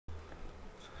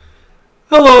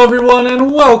Hello everyone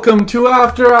and welcome to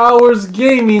After Hours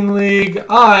Gaming League.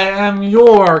 I am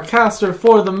your caster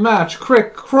for the match,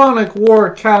 Chronic War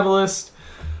Catalyst.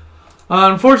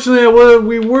 Unfortunately,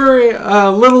 we were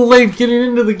a little late getting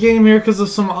into the game here because of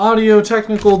some audio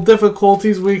technical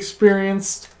difficulties we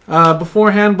experienced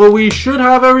beforehand, but we should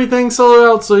have everything sorted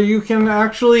out so you can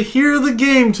actually hear the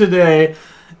game today,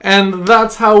 and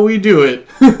that's how we do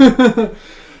it.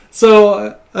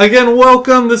 So, again,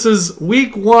 welcome. This is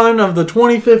week 1 of the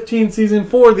 2015 season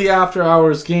for the After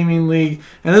Hours Gaming League.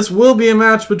 And this will be a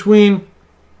match between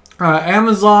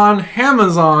Hamazon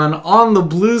on the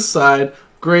blue side.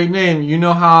 Great name. You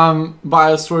know how I'm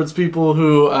biased towards people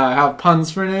who have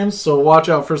puns for names, so watch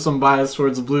out for some bias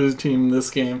towards the blue team in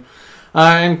this game.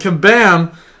 And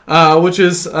Kabam, which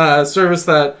is a service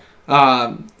that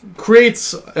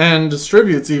creates and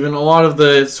distributes even a lot of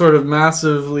the sort of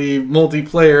massively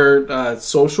multiplayer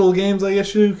social games, I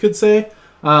guess you could say.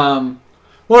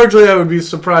 Largely, I would be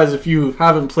surprised if you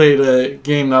haven't played a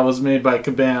game that was made by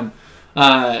Kabam.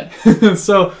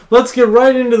 So let's get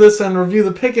right into this and review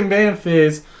the pick and ban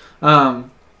phase.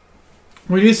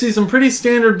 We do see some pretty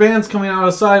standard bans coming out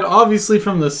aside, obviously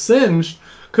from the Singed.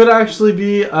 Could actually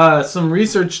be some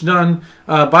research done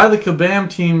by the Kabam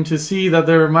team to see that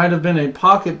there might have been a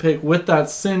pocket pick with that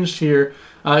Singed here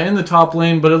in the top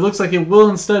lane, but it looks like it will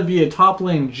instead be a top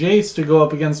lane Jace to go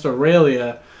up against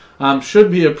Aurelia. Should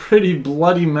be a pretty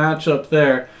bloody matchup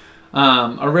there.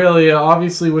 Aurelia,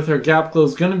 obviously with her gap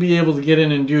close, going to be able to get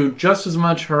in and do just as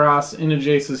much harass into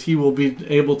Jace as he will be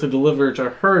able to deliver to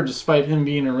her, despite him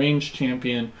being a ranged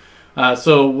champion.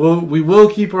 So we will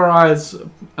keep our eyes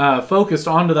focused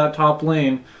onto that top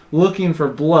lane, looking for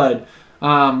blood.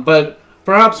 But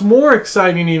perhaps more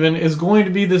exciting even is going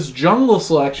to be this jungle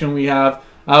selection we have.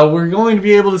 We're going to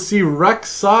be able to see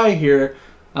Rek'Sai here.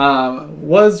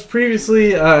 Was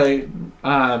previously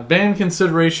ban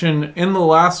consideration in the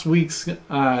last week's,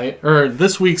 or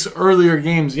this week's earlier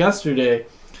games yesterday.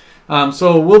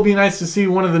 So it will be nice to see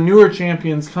one of the newer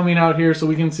champions coming out here so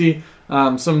we can see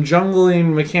some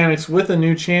jungling mechanics with a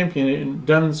new champion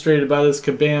demonstrated by this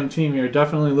Kabam team here.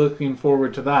 Definitely looking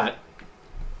forward to that.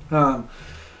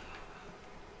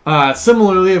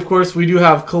 Similarly, of course, we do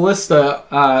have Kalista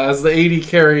as the AD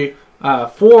carry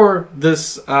for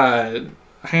this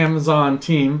Hamazon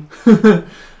team.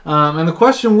 And the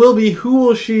question will be, who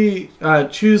will she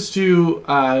choose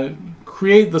to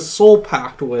create the Soul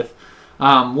Pact with?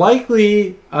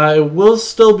 Likely, it will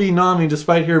still be Nami,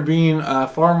 despite her being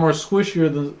far more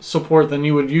squishier support than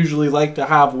you would usually like to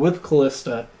have with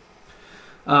Kalista.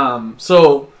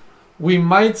 So we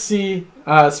might see,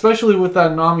 especially with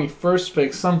that Nami first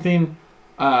pick, something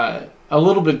a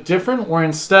little bit different, where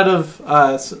instead of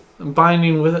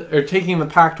binding with or taking the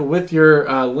pact with your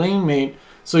lane mate,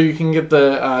 so you can get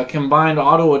the combined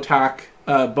auto attack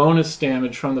bonus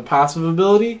damage from the passive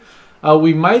ability.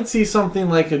 We might see something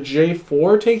like a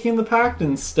J4 taking the pact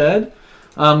instead,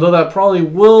 though that probably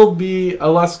will be a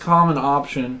less common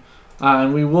option,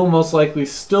 and we will most likely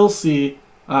still see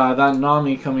that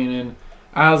Nami coming in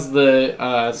as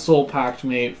the Soul Pact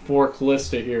mate for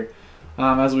Kalista here,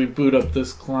 as we boot up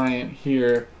this client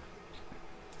here,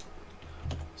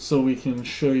 so we can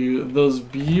show you those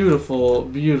beautiful,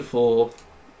 beautiful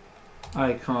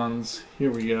icons.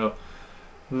 Here we go.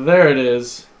 There it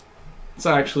is. Let's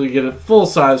actually get it full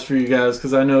size for you guys,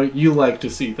 because I know you like to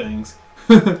see things.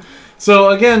 So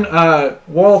again,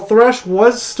 while Thresh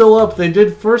was still up, they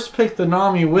did first pick the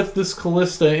Nami with this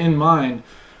Kalista in mind.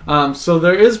 So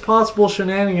there is possible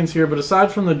shenanigans here, but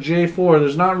aside from the J4,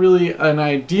 there's not really an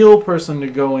ideal person to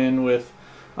go in with.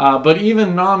 But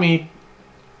even Nami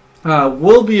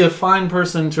will be a fine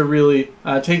person to really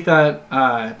take that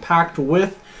pact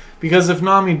with, because if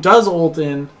Nami does ult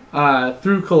in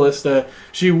through Kalista,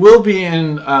 she will be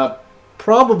in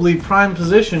probably prime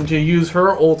position to use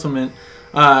her ultimate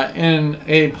in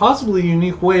a possibly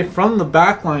unique way from the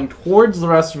backline towards the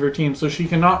rest of her team, so she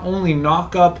can not only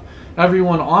knock up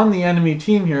everyone on the enemy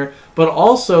team here, but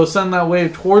also send that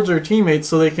wave towards her teammates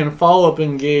so they can follow up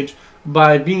engage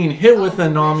by being hit with the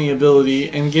Nami ability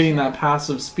and getting that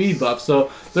passive speed buff.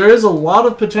 So there is a lot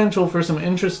of potential for some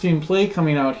interesting play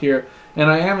coming out here,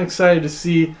 and I am excited to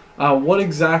see what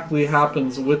exactly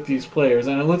happens with these players.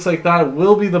 And it looks like that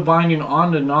will be the binding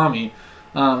onto Nami.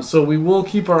 So we will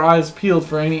keep our eyes peeled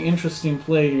for any interesting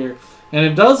play here. And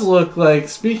it does look like,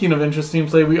 speaking of interesting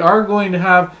play, we are going to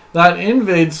have that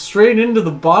invade straight into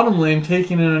the bottom lane,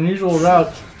 taking an unusual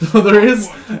route. So there is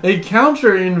a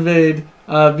counter invade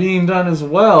being done as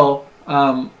well.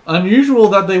 Unusual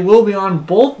that they will be on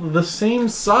both the same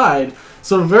side.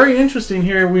 So very interesting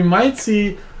here. We might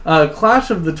see Clash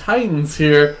of the Titans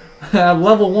here at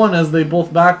level 1 as they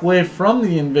both back away from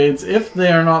the invades if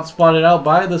they are not spotted out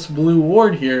by this blue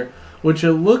ward here, which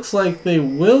it looks like they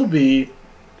will be.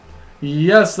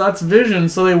 Yes, that's vision,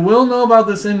 so they will know about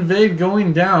this invade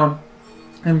going down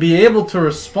and be able to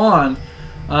respond.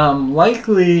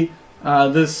 Likely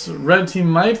this red team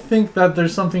might think that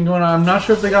there's something going on. I'm not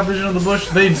sure if they got vision of the bush.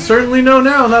 They certainly know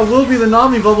now, and that will be the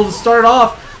Nami bubble to start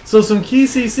off. So some key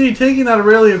CC taking that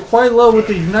Aurelia quite low with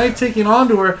the Ignite taking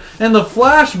onto her. And the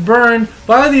flash burn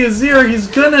by the Azir. He's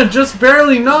gonna just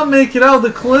barely not make it out.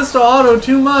 The Callista auto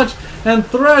too much. And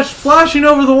Thresh flashing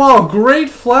over the wall.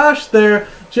 Great flash there.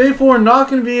 J4 not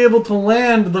going to be able to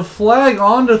land the flag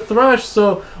onto Thresh.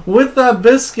 So with that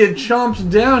biscuit chomped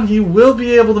down, he will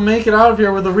be able to make it out of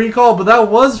here with a recall. But that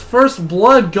was first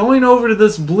blood going over to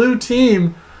this blue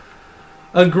team.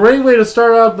 A great way to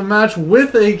start out the match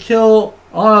with a kill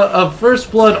of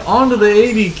first blood onto the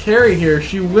AD carry here.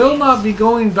 She will not be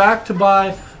going back to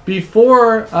buy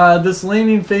before this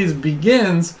laning phase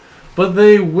begins, but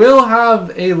they will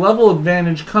have a level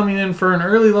advantage coming in for an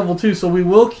early level 2, so we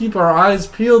will keep our eyes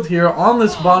peeled here on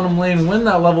this bottom lane when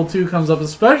that level 2 comes up,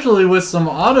 especially with some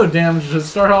auto damage to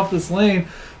start off this lane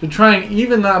to try and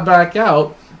even that back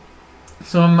out.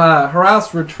 Some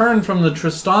harassed return from the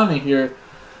Tristana here.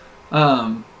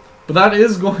 But that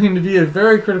is going to be a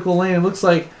very critical lane. It looks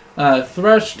like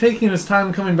Thresh taking his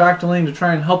time coming back to lane to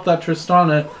try and help that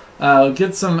Tristana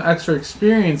get some extra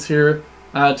experience here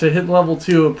to hit level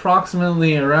 2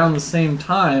 approximately around the same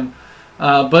time.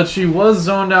 But she was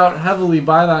zoned out heavily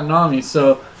by that Nami,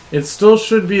 so it still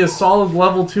should be a solid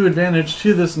level 2 advantage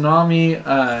to this Nami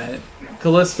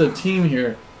Callista team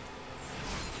here.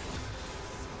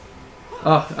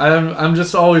 I'm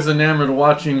just always enamored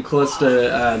watching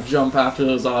Callista jump after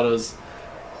those autos.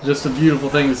 Just a beautiful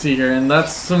thing to see here. And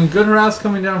that's some good harass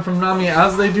coming down from Nami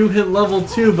as they do hit level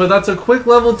 2. But that's a quick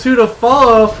level 2 to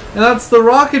follow. And that's the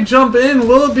rocket jump in.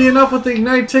 Will it be enough with the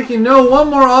Ignite ticking? No,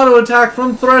 one more auto attack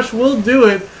from Thresh will do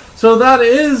it. So that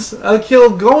is a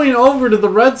kill going over to the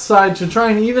red side to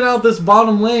try and even out this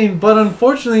bottom lane. But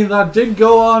unfortunately that did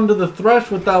go on to the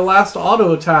Thresh with that last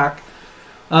auto attack.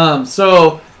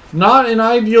 So not an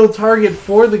ideal target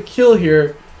for the kill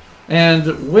here.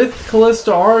 And with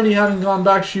Callista already having gone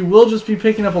back, she will just be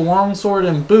picking up a longsword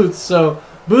and boots. So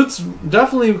boots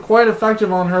definitely quite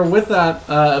effective on her with that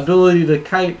ability to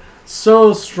kite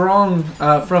so strong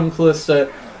from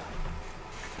Callista.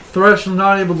 Thresh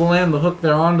not able to land the hook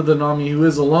there onto the Nami, who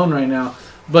is alone right now.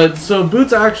 But so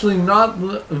boots actually not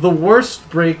the worst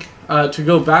break to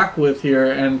go back with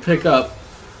here and pick up.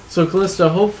 So Callista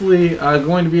hopefully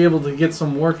going to be able to get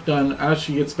some work done as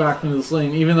she gets back into this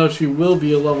lane, even though she will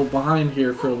be a level behind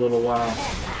here for a little while.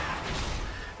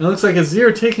 And it looks like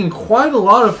Azir taking quite a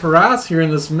lot of harass here in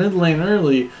this mid lane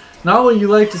early. Not what you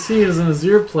like to see as an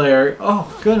Azir player.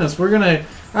 Oh goodness, we're going to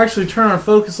actually turn our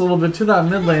focus a little bit to that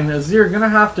mid lane. Azir going to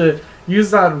have to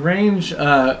use that range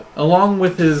along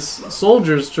with his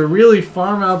soldiers to really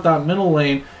farm out that middle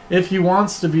lane if he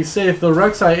wants to be safe. The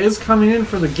Rek'Sai is coming in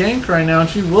for the gank right now, and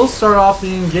she will start off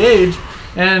the engage.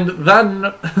 And that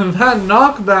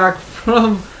knockback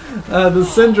from the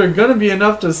Syndra going to be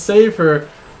enough to save her.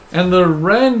 And the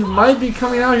Rend might be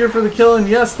coming out here for the kill, and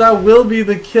yes, that will be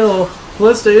the kill.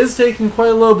 Callista is taking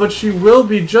quite low, but she will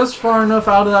be just far enough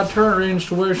out of that turret range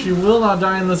to where she will not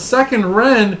die. And the second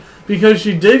Rend, because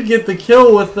she did get the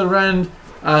kill with the Rend,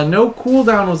 no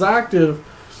cooldown was active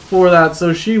for that,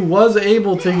 so she was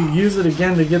able to use it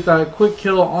again to get that quick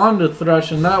kill onto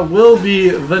Thresh, and that will be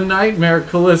the Nightmare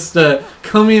Callista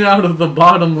coming out of the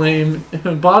bottom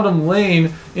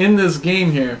lane in this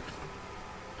game here.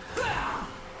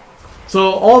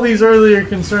 So all these earlier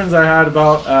concerns I had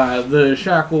about the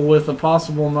Shackle with a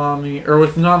possible Nami, or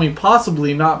with Nami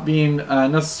possibly not being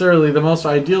necessarily the most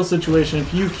ideal situation,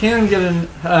 if you can get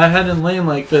ahead in lane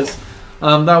like this,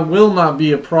 that will not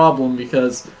be a problem,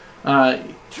 because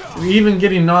even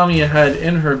getting Nami ahead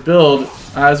in her build,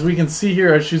 as we can see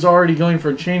here, as she's already going for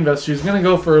a Chain Vest, she's going to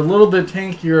go for a little bit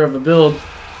tankier of a build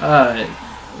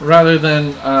rather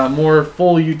than more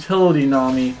full utility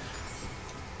Nami.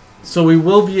 So we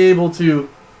will be able to,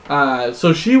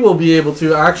 so she will be able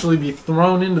to actually be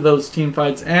thrown into those team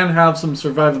fights and have some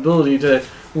survivability to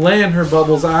land her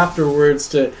bubbles afterwards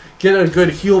to get a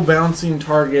good heal bouncing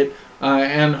target.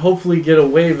 And hopefully get a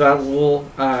wave that will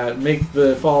make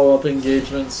the follow-up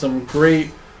engagement some great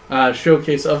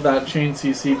showcase of that chain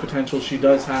CC potential she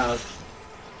does have.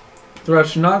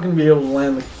 Thresh not going to be able to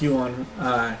land the Q on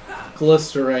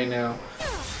Callista right now.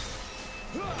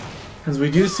 As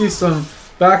we do see some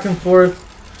back and forth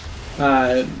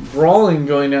brawling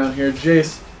going down here.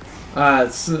 Jace,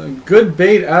 it's good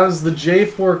bait as the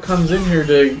J4 comes in here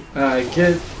to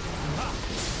get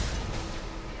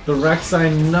The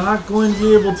Rek'Sai not going to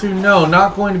be able to, no,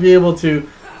 not going to be able to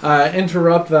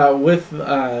interrupt that with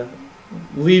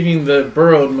leaving the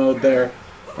burrowed mode there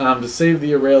to save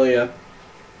the Aurelia.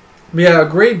 But yeah, a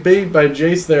great bait by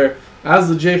Jace there as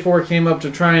the J4 came up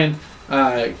to try and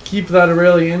keep that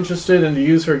Aurelia interested and to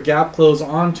use her gap close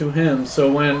onto him.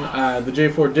 So when the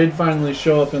J4 did finally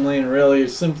show up in lane, Aurelia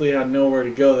simply had nowhere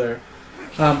to go there.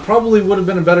 Probably would have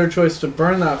been a better choice to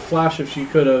burn that flash if she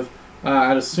could have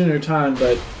at a sooner time,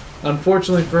 but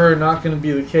unfortunately for her, not going to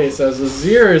be the case, as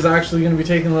Azir is actually going to be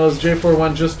taking those. J4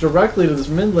 went just directly to this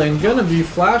mid lane, going to be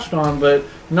flashed on, but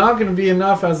not going to be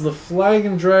enough, as the flag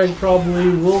and drag probably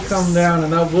will come down,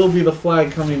 and that will be the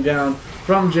flag coming down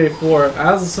from J4.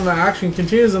 As some action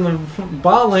continues in the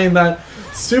bot lane, that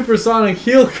supersonic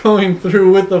heal going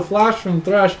through with the flash from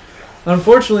Thresh.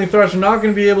 Unfortunately, Thresh not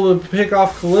going to be able to pick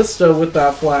off Kalista with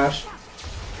that flash.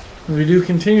 We do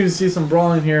continue to see some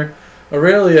brawling here.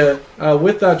 Aurelia,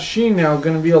 with that Sheen now,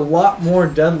 going to be a lot more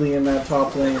deadly in that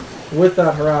top lane. With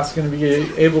that harass, going to be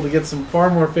able to get some far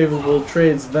more favorable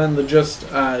trades than the just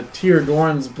Tyr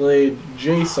Doran's Blade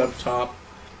Jace up top.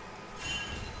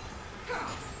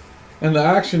 And the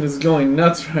action is going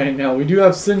nuts right now. We do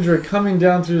have Syndra coming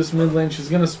down through this mid lane. She's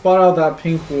going to spot out that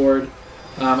pink ward,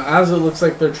 as it looks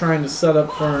like they're trying to set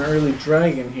up for an early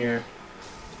dragon here.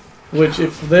 Which,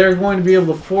 if they're going to be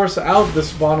able to force out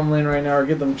this bottom lane right now or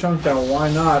get them chunked out,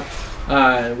 why not?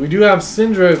 We do have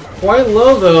Syndra quite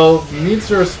low, though. Needs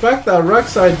to respect that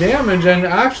Rek'Sai damage, and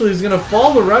actually is going to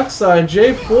fall to Rek'Sai.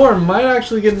 J4 might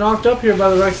actually get knocked up here by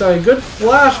the Rek'Sai. Good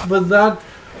flash, but that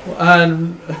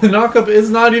knockup is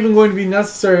not even going to be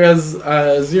necessary, as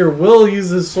Azir will use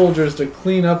his soldiers to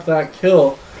clean up that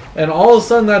kill. And all of a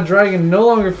sudden, that dragon no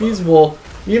longer feasible.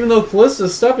 Even though Kalista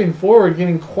is stepping forward,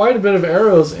 getting quite a bit of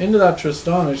arrows into that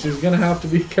Tristana, she's going to have to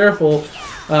be careful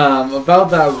about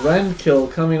that Rend kill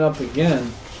coming up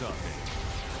again.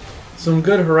 Some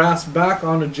good harass back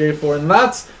onto J4, and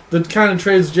that's the kind of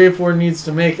trades J4 needs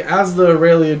to make as the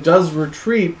Aurelia does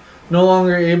retreat, no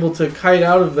longer able to kite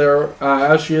out of there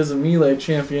as she is a melee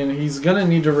champion. He's going to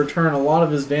need to return a lot of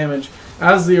his damage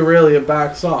as the Aurelia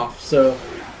backs off. So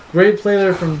great play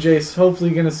there from Jace. Hopefully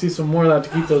going to see some more of that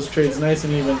to keep those trades nice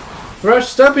and even. Thresh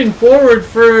stepping forward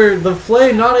for the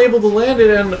Flay, not able to land it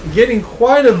and getting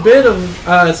quite a bit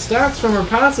of stacks from her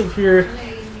passive here.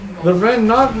 The Ren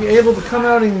not able to come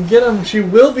out and get him. She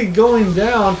will be going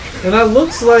down, and that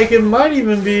looks like it might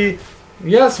even be,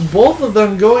 yes, both of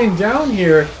them going down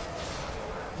here.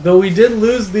 Though we did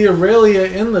lose the Aurelia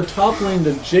in the top lane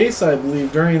to Jace, I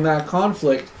believe, during that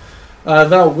conflict.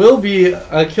 That will be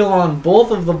a kill on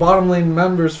both of the bottom lane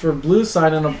members for blue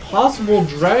side, and a possible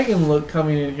dragon look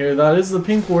coming in here. That is the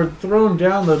pink ward thrown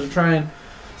down, though, to try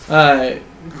and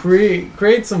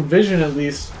create some vision, at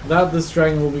least, that this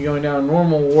dragon will be going down.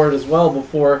 Normal ward as well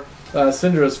before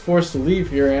Syndra is forced to leave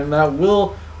here, and that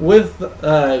will, with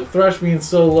Thresh being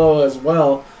so low as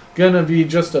well, gonna be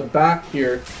just a back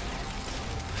here.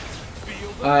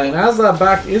 And as that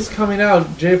back is coming out,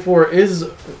 J4 is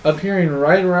appearing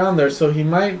right around there, so he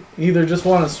might either just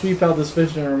want to sweep out this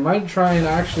vision or might try and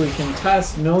actually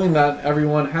contest, knowing that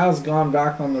everyone has gone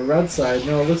back on the red side.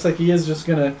 No, it looks like he is just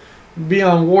going to be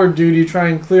on ward duty, try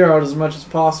and clear out as much as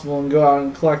possible and go out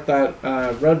and collect that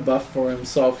red buff for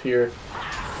himself here.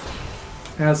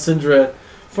 As Syndra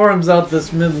farms out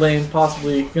this mid lane,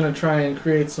 possibly going to try and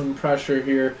create some pressure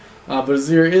here. But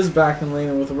Azir is back in lane,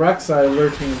 and with Rek'Sai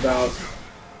lurking about,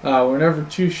 we're never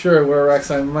too sure where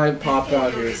Rek'Sai might pop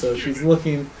out here, so she's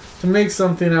looking to make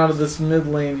something out of this mid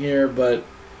lane here, but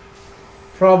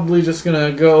probably just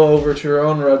going to go over to her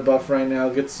own red buff right now,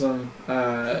 get some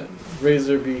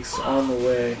Razor Beaks on the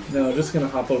way. No, just going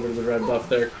to hop over to the red buff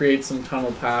there, create some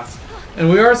tunnel paths. And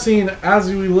we are seeing, as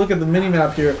we look at the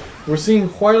minimap here, we're seeing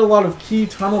quite a lot of key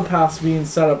tunnel paths being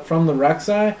set up from the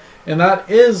Rek'Sai. And that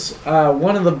is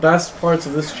one of the best parts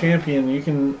of this champion. You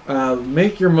can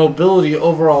make your mobility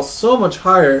overall so much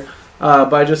higher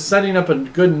by just setting up a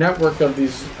good network of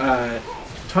these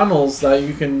tunnels that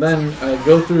you can then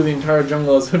go through the entire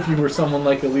jungle as if you were someone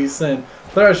like Lee Sin.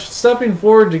 Thresh stepping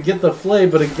forward to get the Flay,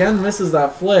 but again misses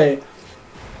that Flay.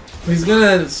 He's going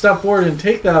to step forward and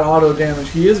take that auto damage.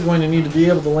 He is going to need to be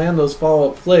able to land those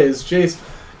follow-up Flays. Jace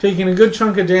taking a good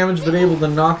chunk of damage, but able to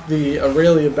knock the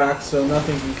Aurelia back so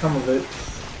nothing can come of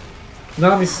it.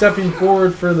 Nami stepping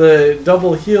forward for the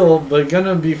double heal, but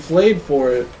gonna be flayed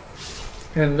for it.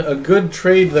 And a good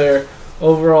trade there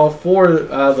overall for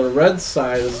the red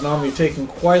side, as Nami taken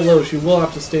quite low. She will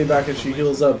have to stay back as she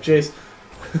heals up. Jace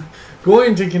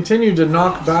going to continue to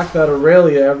knock back that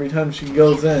Aurelia every time she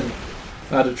goes in.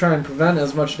 to try and prevent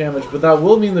as much damage, but that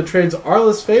will mean the trades are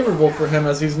less favorable for him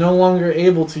as he's no longer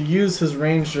able to use his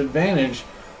ranged advantage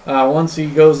once he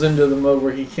goes into the mode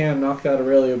where he can knock that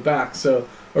Aurelia back. So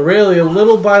Aurelia,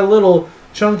 little by little,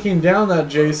 chunking down that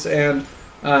Jace, and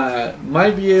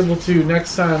might be able to,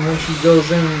 next time when she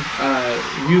goes in,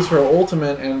 use her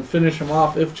ultimate and finish him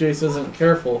off if Jace isn't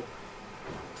careful.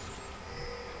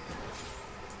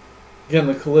 Again,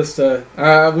 the Kalista.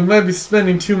 We might be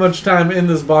spending too much time in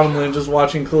this bottom lane just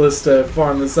watching Kalista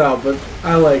farm this out, but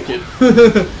I like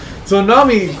it. So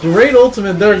Nami, great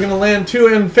ultimate there, going to land too,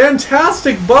 and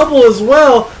fantastic bubble as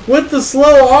well with the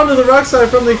slow onto the Rek'Sai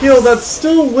from the heal. That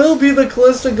still will be the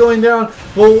Kalista going down,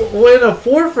 but when a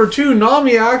 4-for-2,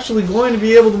 Nami actually going to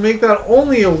be able to make that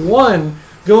only a 1,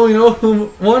 going over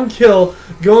 1 kill,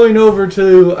 going over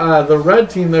to the red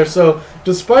team there. So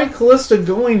despite Kalista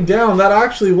going down, that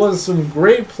actually was some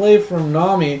great play from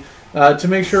Nami to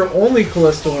make sure only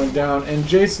Kalista went down. And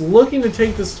Jace, looking to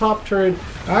take this top turret,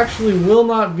 actually will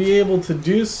not be able to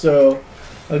do so.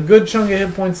 A good chunk of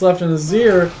hit points left in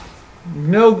Azir.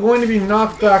 No, going to be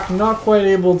knocked back, not quite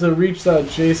able to reach that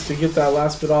Jace to get that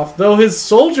last bit off. Though his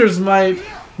soldiers might...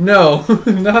 No,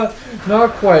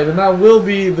 not quite. And that will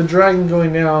be the dragon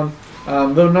going down.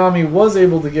 Though Nami was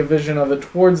able to get vision of it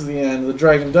towards the end. The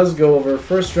dragon does go over.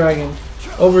 First dragon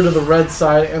over to the red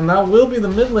side. And that will be the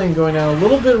mid lane going down. A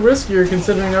little bit riskier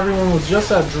considering everyone was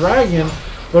just at dragon.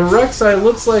 But Rek'Sai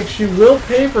looks like she will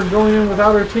pay for going in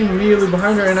without her team immediately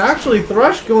behind her. And actually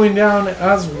Thresh going down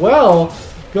as well.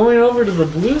 Going over to the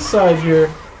blue side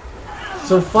here.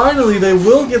 So finally they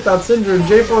will get that Syndra, and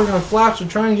J4 are going to flash to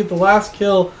try and get the last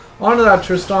kill onto that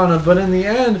Tristana, but in the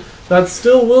end that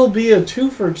still will be a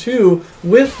 2-for-2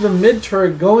 with the mid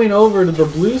turret going over to the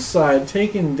blue side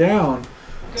taken down.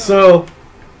 So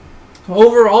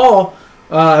overall,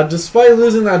 despite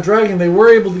losing that dragon, they were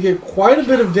able to get quite a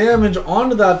bit of damage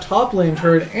onto that top lane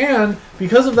turret, and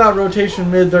because of that rotation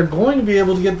mid, they're going to be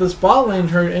able to get this bot lane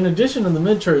turret in addition to the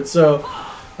mid turret. So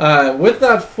with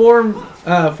that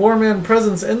four-man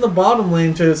presence in the bottom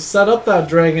lane to set up that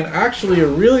dragon, actually a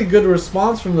really good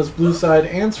response from this blue side,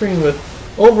 answering with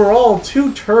overall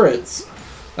 2 turrets.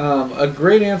 A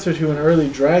great answer to an early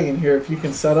dragon here if you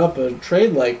can set up a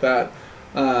trade like that.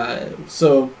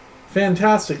 So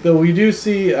fantastic. Though we do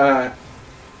see the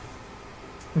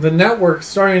network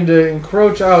starting to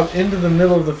encroach out into the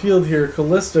middle of the field here.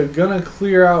 Kalista gonna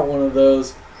clear out one of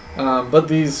those, but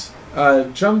these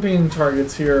jumping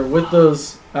targets here with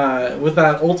those with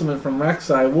that ultimate from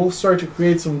Rek'Sai will start to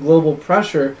create some global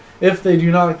pressure if they do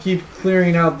not keep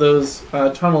clearing out those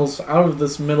tunnels out of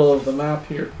this middle of the map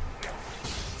here.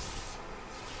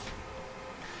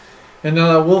 And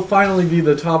now that will finally be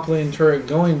the top lane turret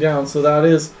going down, so that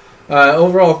is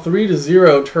overall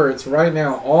 3-0 turrets right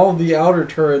now. All the outer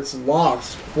turrets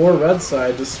lost for red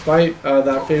side despite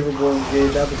that favorable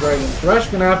engage at the dragon. Thresh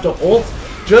gonna have to ult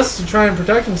just to try and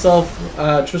protect himself.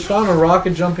 Tristana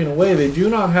rocket jumping away. They do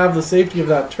not have the safety of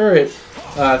that turret.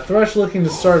 Thresh looking to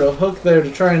start a hook there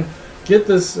to try and get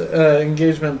this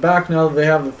engagement back now that they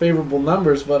have the favorable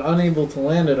numbers, but unable to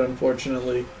land it,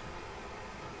 unfortunately.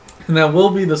 And that will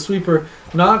be the sweeper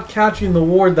not catching the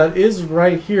ward that is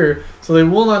right here, so they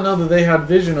will not know that they had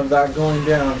vision of that going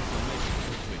down.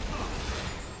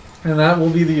 And that will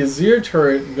be the Azir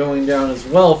turret going down as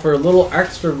well for a little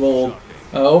extra gold.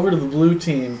 Over to the blue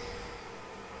team,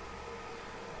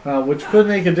 which could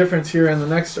make a difference here in the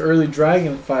next early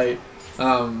dragon fight,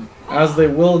 as they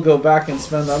will go back and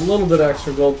spend that little bit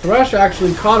extra gold. Thresh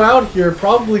actually caught out here,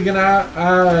 probably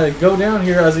gonna go down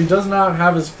here as he does not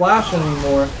have his flash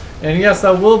anymore. And yes,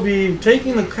 that will be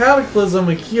taking the Cataclysm,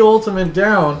 a key ultimate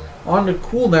down onto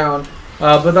cooldown,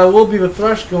 but that will be the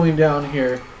Thresh going down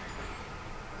here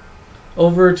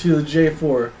over to the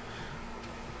J4.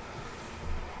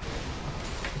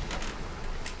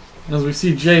 As we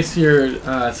see Jace here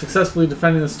successfully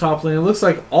defending this top lane, it looks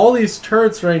like all these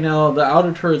turrets right now, the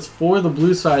outer turrets for the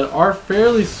blue side, are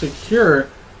fairly secure.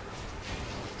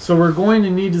 So we're going to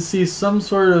need to see some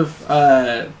sort of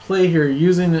play here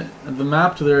using the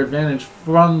map to their advantage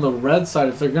from the red side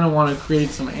if they're going to want to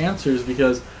create some answers,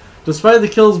 because despite the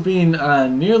kills being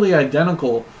nearly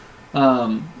identical,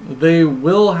 they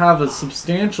will have a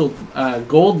substantial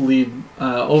gold lead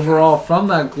overall from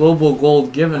that global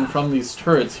gold given from these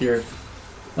turrets here,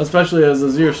 especially as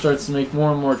Azir starts to make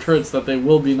more and more turrets that they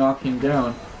will be knocking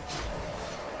down.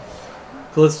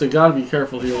 Kalista gotta be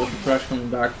careful here with the Thresh coming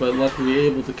back, but luckily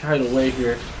able to kite away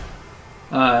here.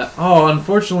 Oh,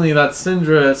 unfortunately that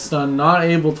Syndra stun not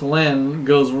able to land,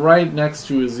 goes right next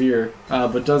to Azir,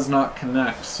 but does not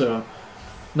connect, so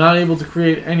not able to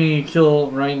create any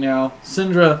kill right now.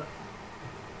 Syndra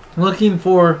looking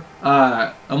for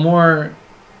a more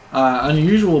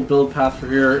unusual build path for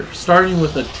here, starting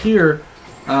with a tier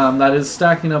that is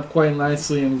stacking up quite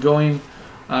nicely and going,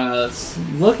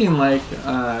 looking like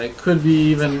it could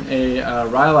be even a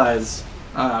Rylai's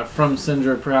from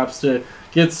Syndra, perhaps to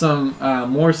get some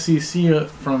more CC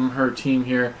from her team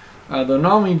here. The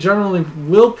Nami generally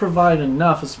will provide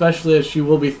enough, especially as she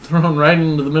will be thrown right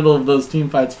into the middle of those team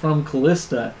fights from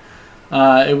Kalista.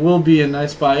 It will be a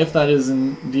nice buy if that is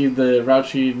indeed the route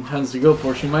she intends to go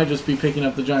for. She might just be picking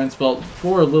up the Giant's Belt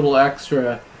for a little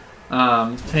extra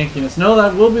tankiness. No,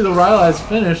 that will be the Rylai's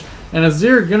finish. And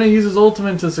Azir going to use his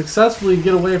ultimate to successfully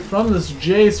get away from this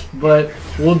Jace, but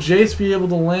will Jace be able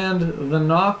to land the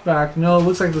knockback? No, it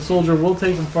looks like the soldier will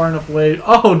take him far enough away.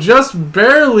 Oh, just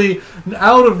barely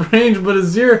out of range, but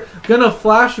Azir going to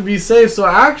flash to be safe. So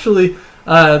actually,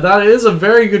 that is a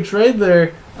very good trade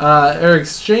there, or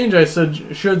exchange I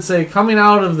should say, coming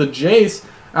out of the Jace,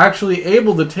 actually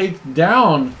able to take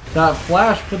down that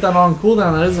flash, put that on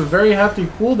cooldown. That is a very hefty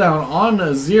cooldown on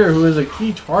Azir, who is a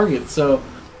key target. So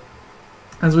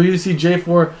as we do see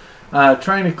J4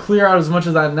 trying to clear out as much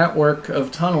of that network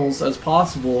of tunnels as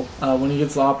possible when he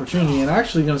gets the opportunity, and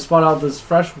actually going to spot out this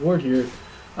fresh ward here.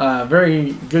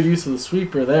 Very good use of the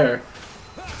sweeper there.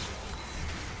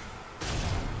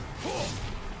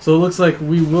 So it looks like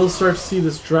we will start to see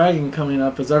this dragon coming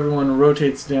up as everyone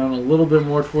rotates down a little bit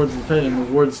more towards the pit, and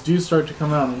the wards do start to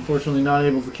come out. Unfortunately not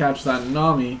able to catch that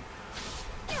Nami.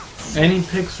 Any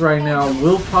picks right now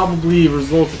will probably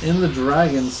result in the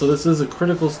dragon, so this is a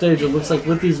critical stage. It looks like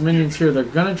with these minions here, they're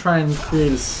going to try and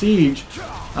create a siege,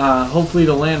 hopefully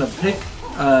to land a pick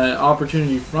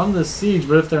opportunity from this siege,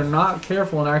 but if they're not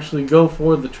careful and actually go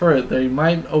for the turret, they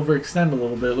might overextend a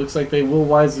little bit. It looks like they will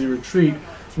wisely retreat,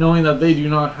 knowing that they do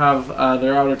not have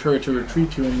their outer turret to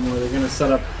retreat to anymore. They're going to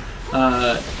set up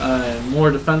a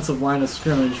more defensive line of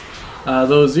scrimmage.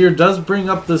 Though Azir does bring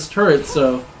up this turret,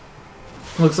 so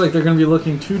looks like they're going to be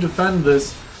looking to defend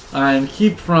this and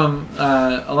keep from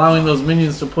allowing those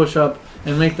minions to push up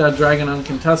and make that dragon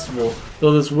uncontestable.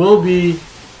 Though this will be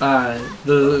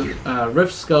the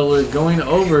Rift Scuttler going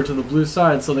over to the blue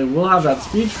side, so they will have that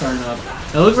speed turn up.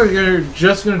 And it looks like they're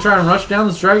just going to try and rush down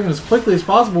this dragon as quickly as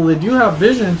possible. They do have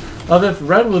vision of if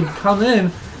Red would come in,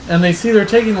 and they see they're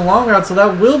taking the long route, so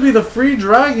that will be the free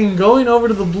dragon going over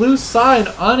to the blue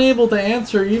side, unable to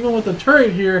answer even with the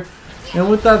turret here. And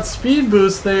with that speed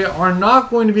boost, they are not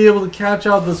going to be able to catch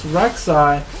out this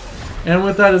Rek'Sai. And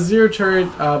with that Azir turret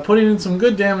putting in some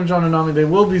good damage on Anami, they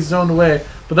will be zoned away.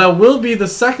 But that will be the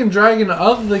second dragon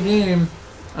of the game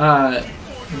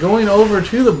going over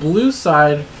to the blue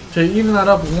side to even that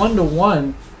up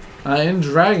 1-to-1 in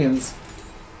dragons.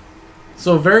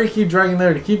 So very key dragon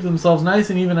there to keep themselves nice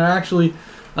and even, and actually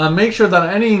make sure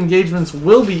that any engagements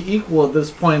will be equal at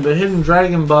this point. The hidden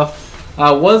dragon buff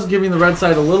was giving the red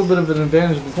side a little bit of an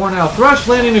advantage before now. Thresh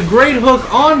landing a great hook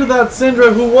onto that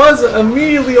Syndra, who was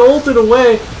immediately ulted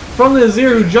away from the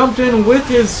Azir, who jumped in with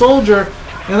his soldier.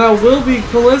 And that will be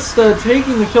Kalista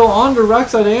taking the kill onto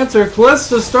Rek'Sai to answer.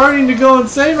 Kalista starting to go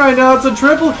insane right now. It's a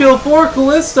triple kill for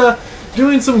Kalista,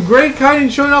 doing some great kiting,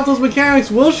 showing off those mechanics.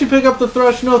 Will she pick up the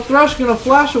Thresh? No, Thresh going to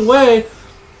flash away.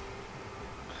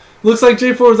 Looks like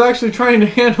J4 was actually trying to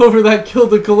hand over that kill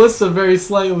to Kalista very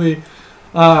slightly.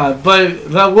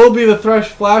 But that will be the Thresh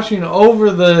flashing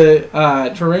over the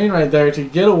terrain right there to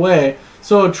get away.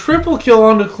 So a triple kill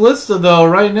onto Kalista though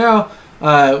right now.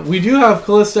 We do have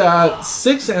Kalista at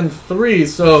 6-3,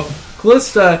 so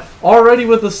Kalista already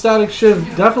with the static shiv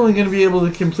definitely going to be able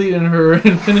to complete in her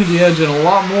Infinity Edge and a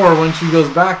lot more when she goes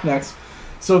back next.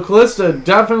 So Kalista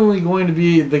definitely going to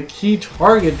be the key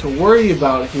target to worry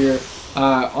about here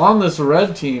on this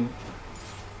red team.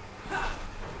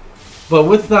 But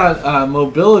with that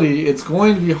mobility, it's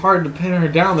going to be hard to pin her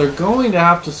down. They're going to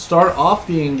have to start off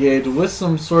the engage with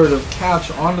some sort of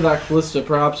catch onto that Kalista,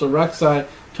 perhaps a Rek'Sai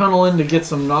tunnel in to get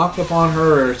some knock-up on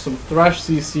her, or some Thresh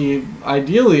CC,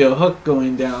 ideally a hook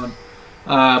going down.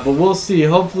 But we'll see.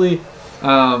 Hopefully,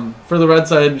 for the red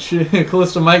side,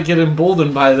 Kalista might get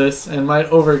emboldened by this and might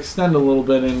overextend a little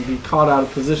bit and be caught out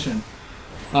of position.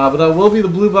 But that will be the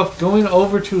blue buff going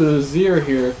over to Azir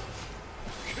here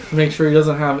to make sure he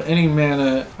doesn't have any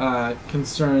mana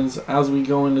concerns as we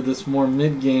go into this more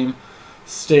mid-game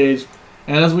stage.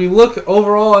 And as we look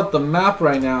overall at the map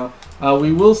right now,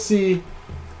 we will see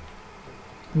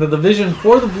that the vision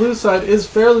for the blue side is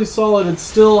fairly solid. It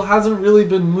still hasn't really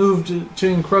been moved to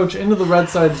encroach into the red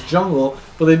side's jungle,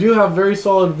 but they do have very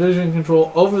solid vision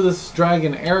control over this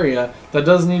dragon area that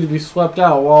does need to be swept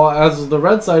out. While as the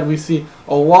red side, we see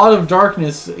a lot of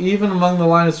darkness, even among the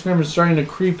line of scrimmage, starting to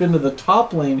creep into the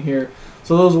top lane here.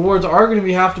 So those wards are going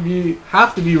to have to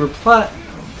be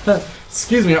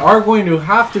excuse me, are going to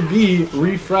have to be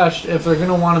refreshed if they're going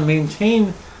to want to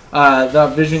maintain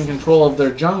that vision control of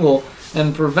their jungle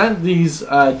and prevent these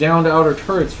downed outer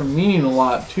turrets from meaning a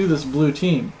lot to this blue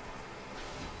team.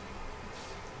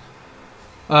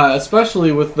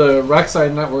 Especially with the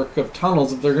Rek'Sai network of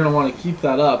tunnels, if they're going to want to keep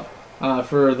that up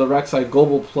for the Rek'Sai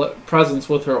global presence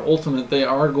with her ultimate, they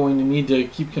are going to need to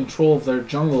keep control of their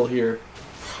jungle here.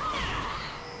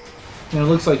 And it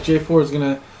looks like J4 is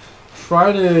going to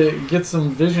try to get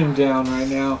some vision down right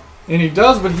now. And he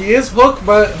does, but he is hooked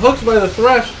by the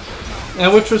Thresh.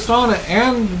 And with Tristana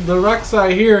and the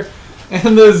Rek'Sai here,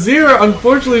 and the Zera,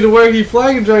 unfortunately, to where he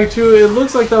flag and drag to, it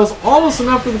looks like that was almost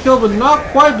enough for the kill, but not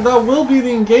quite. But that will be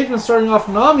the engagement starting off.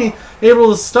 Nami able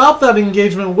to stop that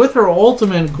engagement with her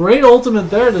ultimate. Great ultimate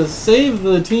there to save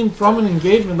the team from an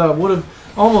engagement that would have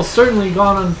almost certainly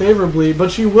gone unfavorably. But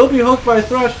she will be hooked by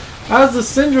Thresh as the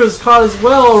Syndra is caught as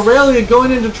well. Aurelia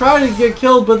going in to try to get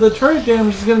killed, but the turret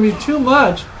damage is going to be too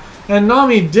much. And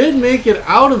Nami did make it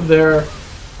out of there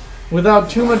without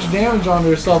too much damage on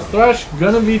herself. Thresh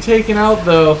gonna be taken out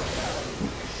though,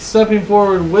 stepping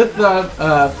forward with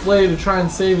that Flay to try and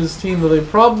save his team, though they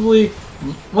probably,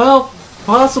 well,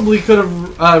 possibly could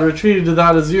have retreated to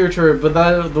that Azir turret,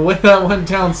 but the way that went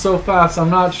down so fast, I'm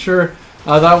not sure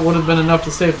that would have been enough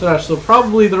to save Thresh. So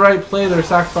probably the right play there,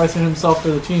 sacrificing himself for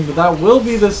the team, but that will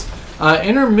be this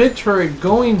inner mid turret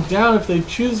going down if they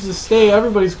choose to stay.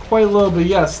 Everybody's quite low, but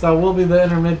yes, that will be the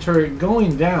inner mid turret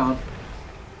going down.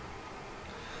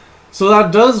 So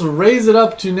that does raise it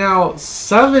up to now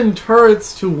 7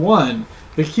 turrets to 1.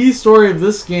 The key story of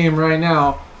this game right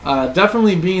now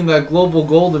definitely being that global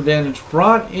gold advantage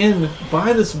brought in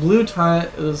by this blue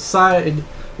side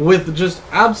with just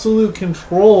absolute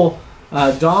control,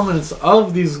 dominance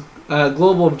of these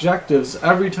global objectives.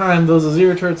 Every time those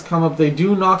Azir turrets come up, they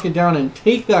do knock it down and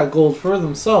take that gold for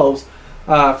themselves.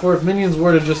 For if minions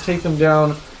were to just take them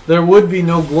down, there would be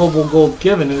no global gold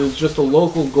given. It is just a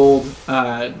local gold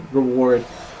reward.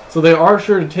 So they are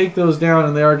sure to take those down,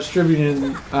 and they are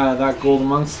distributing that gold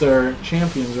amongst their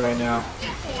champions right now.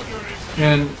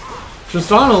 And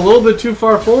Tristana a little bit too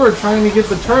far forward trying to get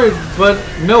the turret, but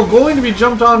no, going to be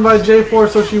jumped on by J4,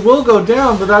 so she will go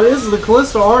down, but that is the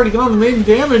Kalista already gone. The main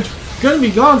damage going to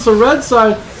be gone, so red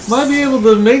side might be able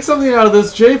to make something out of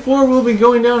this. J4 will be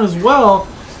going down as well.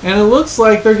 And it looks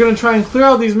like they're going to try and clear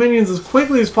out these minions as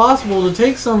quickly as possible to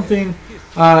take something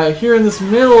here in this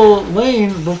middle lane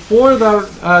before that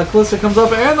Kalista comes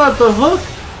up. And that the hook,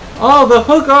 oh, the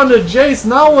hook onto Jace,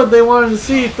 not what they wanted to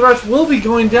see. Thresh will be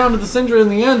going down to the Syndra in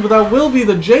the end, but that will be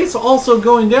the Jace also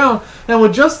going down. And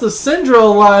with just the Syndra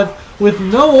alive with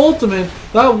no ultimate,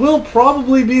 that will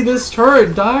probably be this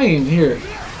turret dying here.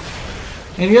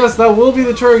 And yes, that will be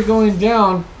the turret going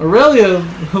down. Aurelia,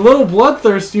 a little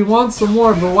bloodthirsty, wants some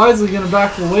more, but wisely going to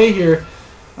back away here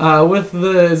with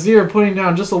the Azir putting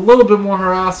down just a little bit more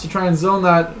harass to try and zone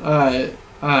that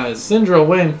Syndra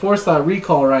away and force that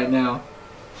recall right now.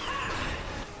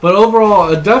 But overall,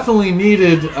 a definitely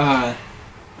needed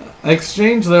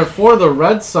exchange there for the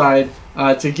red side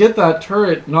to get that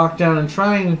turret knocked down and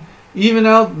try and even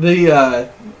out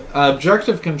the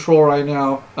objective control right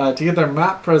now to get their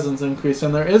map presence increased.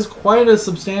 And there is quite a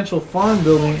substantial farm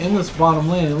building in this bottom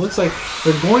lane. It looks like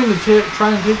they're going to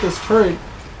try and take this turret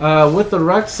with the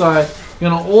Rek'Sai.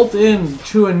 Going to ult in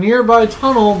to a nearby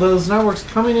tunnel. Those networks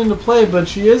coming into play, but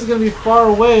she is going to be far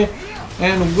away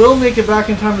and will make it back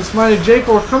in time to smite it.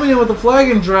 J4 coming in with the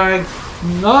flag and drag.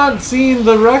 Not seeing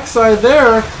the Rek'Sai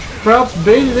there. Perhaps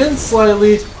baited in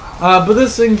slightly. But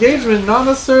this engagement not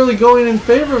necessarily going in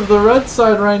favor of the red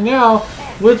side right now,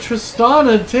 with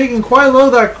Tristana taking quite low.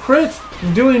 That crit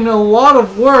doing a lot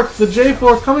of work. The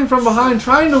J4 coming from behind,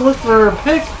 trying to look for her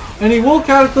pick, and he will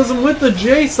Cataclysm with the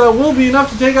Jace. That will be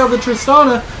enough to take out the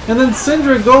Tristana, and then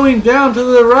Syndra going down to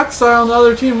the Rek'Sai on the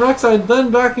other team. Rek'Sai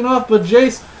then backing off, but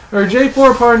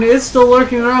J4 pardon, is still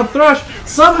lurking around. Thresh,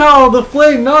 somehow the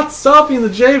Flame not stopping the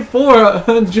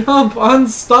J4 jump,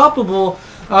 unstoppable.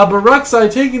 But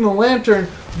Rek'Sai taking the Lantern.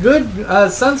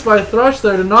 Good sense by Thresh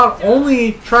there to not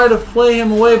only try to flay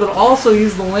him away, but also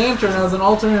use the Lantern as an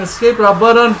alternate escape route.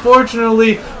 But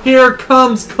unfortunately, here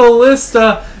comes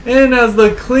Kalista in as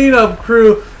the cleanup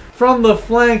crew from the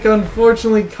flank,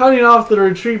 unfortunately cutting off the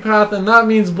retreat path, and that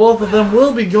means both of them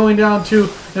will be going down to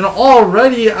an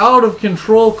already out of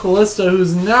control Kalista,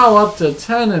 who's now up to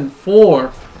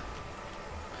 10-4.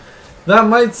 That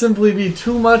might simply be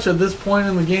too much at this point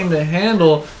in the game to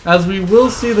handle, as we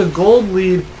will see the gold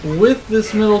lead with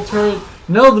this middle turret.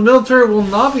 No, the middle turret will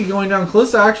not be going down.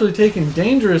 Kalista actually taken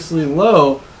dangerously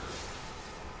low.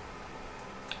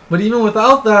 But even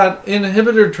without that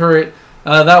inhibitor turret,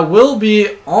 that will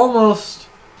be almost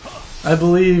I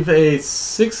believe, a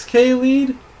 6K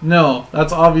lead. No,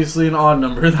 that's obviously an odd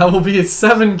number. That will be a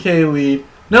 7K lead.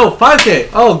 No, 5K.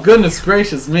 Oh, goodness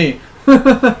gracious me.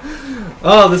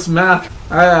 Oh, this math.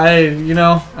 You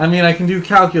know, I mean, I can do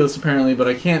calculus apparently, but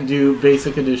I can't do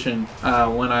basic addition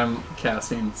when I'm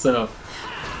casting. So,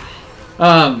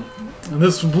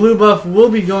 this blue buff will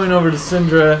be going over to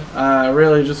Syndra.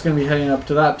 Really just going to be heading up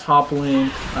to that top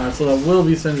lane. So that will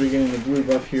be Syndra getting the blue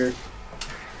buff here.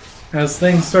 As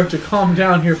things start to calm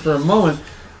down here for a moment,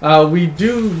 we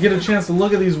do get a chance to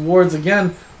look at these wards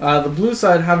again. The blue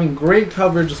side having great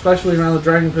coverage, especially around the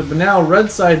Dragon Pit, but now red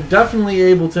side definitely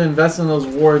able to invest in those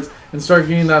wards and start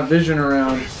getting that vision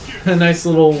around. A nice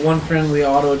little one friendly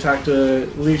auto attack to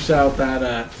leash out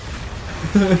that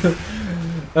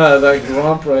that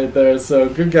Gromp right there. So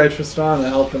good guy Tristana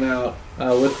helping out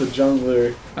with the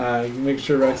jungler. Make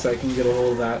sure Rek'Sai can get a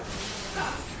hold of that.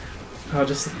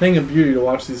 Just a thing of beauty to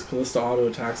watch these Kalista auto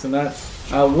attacks, and that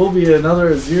will be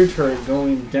another Azir turret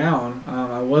going down.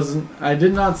 I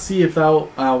did not see if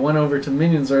that went over to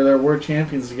minions or there were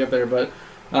champions to get there, but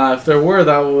if there were,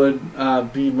 that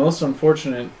would be most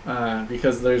unfortunate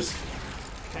because there's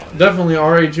definitely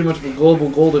already too much of a global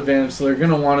gold advantage, so they're going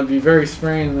to want to be very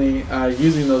sparingly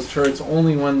using those turrets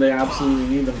only when they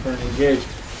absolutely need them for an engage.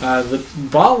 The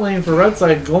bot lane for red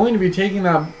side going to be taking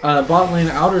that bot lane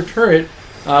outer turret.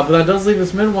 But that does leave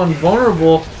this mid one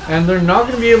vulnerable, and they're not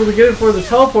going to be able to get it for the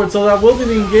teleport, so that will be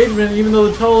the engagement, even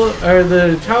though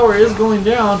the tower is going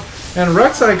down. And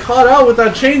Rek'Sai caught out with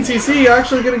that chain CC,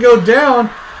 actually going to go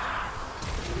down.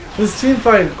 This team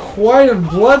fight quite a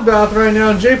bloodbath right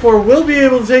now, and J4 will be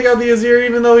able to take out the Azir,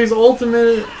 even though he's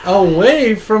ultimate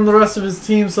away from the rest of his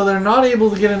team, so they're not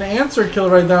able to get an answer kill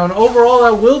right now. And overall,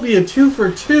 that will be a 2 for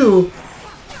 2.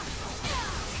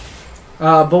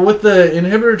 But with the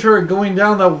inhibitor turret going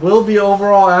down, that will be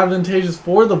overall advantageous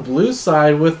for the blue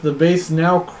side. With the base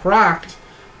now cracked,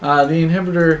 the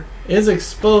inhibitor is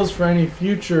exposed for any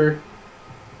future,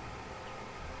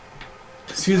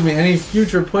 any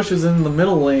future pushes in the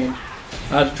middle lane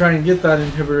to try and get that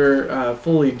inhibitor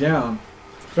fully down.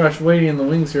 Thresh waiting in the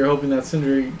wings here, hoping that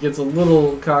Syndra gets a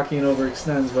little cocky and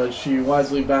overextends, but she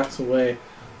wisely backs away,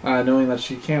 knowing that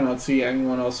she cannot see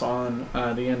anyone else on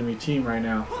the enemy team right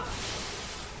now.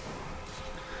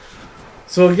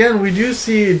 So again, we do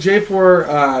see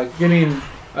J4 getting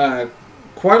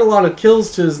quite a lot of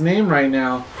kills to his name right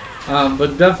now,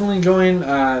 but definitely going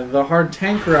the hard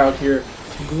tank route here.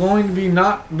 Going to be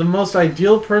not the most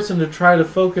ideal person to try to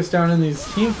focus down in these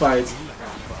team fights.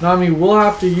 Nami will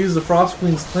have to use the Frost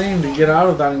Queen's claim to get out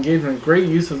of that engagement. Great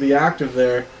use of the active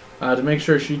there to make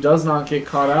sure she does not get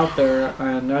caught out there,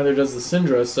 and neither does the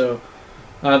Syndra. So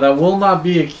that will not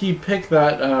be a key pick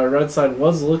that red side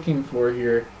was looking for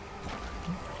here.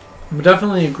 But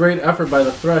definitely a great effort by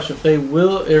the Thresh. If they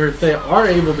are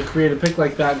able to create a pick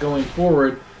like that going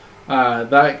forward,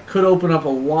 that could open up a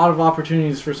lot of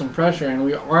opportunities for some pressure. And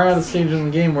we are at a stage in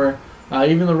the game where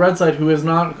even the red side, who is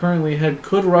not currently ahead,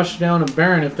 could rush down a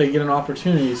Baron if they get an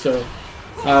opportunity. So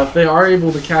if they are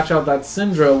able to catch out that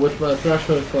Syndra with a Thresh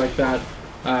hook like that,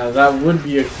 that would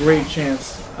be a great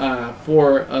chance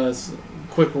for a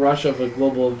quick rush of a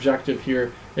global objective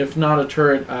here. If not a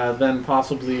turret, then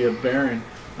possibly a Baron.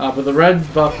 But the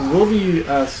red buff will be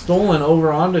stolen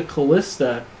over onto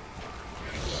Kalista.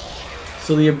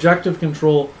 So the objective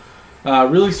control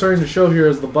really starting to show here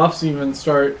as the buffs even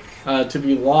start to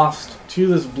be lost to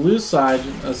this blue side,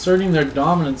 asserting their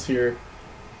dominance here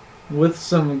with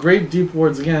some great deep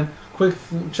wards. Again, quick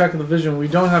check of the vision. We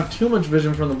don't have too much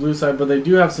vision from the blue side, but they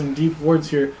do have some deep wards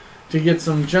here to get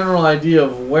some general idea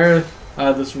of where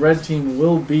this red team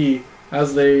will be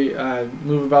as they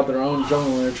move about their own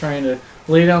jungle. They're trying to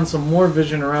lay down some more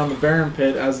vision around the Baron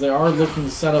pit as they are looking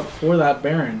to set up for that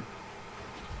Baron.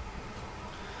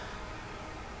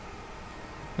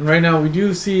 And right now we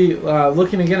do see,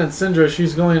 looking again at Syndra,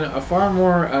 she's going a far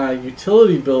more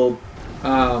utility build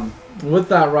with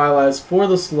that Rylai's for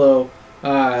the slow,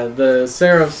 the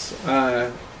Seraphs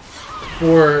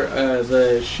for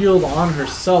the shield on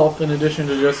herself, in addition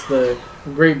to just the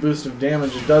great boost of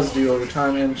damage it does do over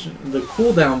time, and the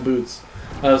cooldown boots.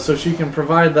 So she can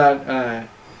provide that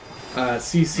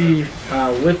CC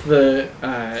with the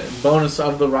bonus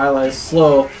of the Rylai's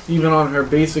slow, even on her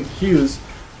basic Qs,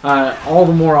 all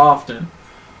the more often.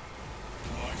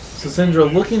 So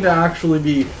Syndra looking to actually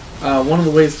be one of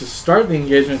the ways to start the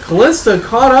engagement. Kalista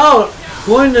caught out,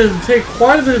 going to take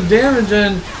quite a bit of damage,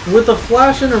 and with a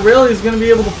flash in, Aurelia is going to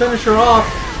be able to finish her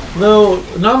off. Though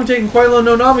Nami taking quite low.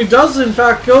 No, Nami does in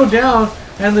fact go down,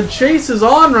 and the chase is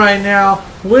on right now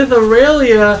with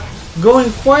Aurelia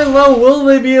going quite low. Will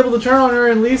they be able to turn on her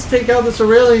and at least take out this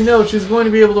Aurelia? No, she's going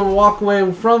to be able to walk away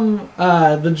from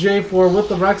the J4 with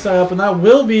the Rek'Sai up, and that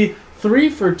will be 3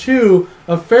 for 2.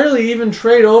 A fairly even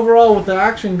trade overall with the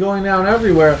action going down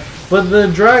everywhere. But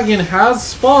the dragon has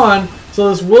spawned, so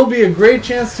this will be a great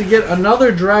chance to get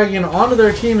another dragon onto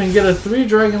their team and get a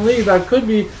 3-dragon lead. That could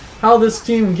be how this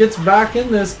team gets back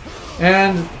in this.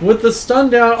 And with the stun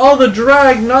down, oh, the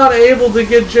drag not able to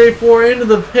get J4 into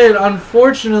the pit.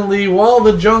 Unfortunately, while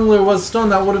the jungler was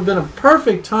stunned, that would have been a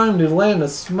perfect time to land a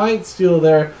smite steal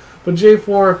there. But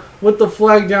J4, with the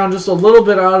flag down, just a little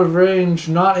bit out of range,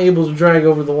 not able to drag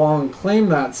over the wall and claim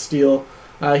that steal.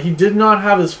 He did not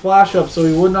have his flash up, so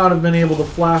he would not have been able to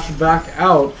flash back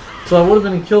out. So that would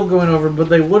have been a kill going over, but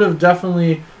they would have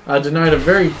definitely denied a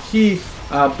very key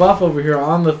buff over here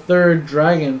on the 3rd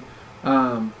dragon.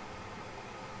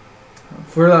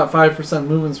 For that 5%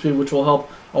 movement speed, which will help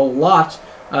a lot,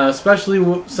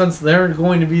 especially since they're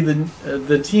going to be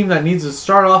the team that needs to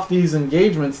start off these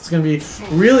engagements. It's going to be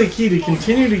really key to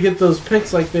continue to get those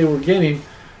picks like they were getting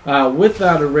with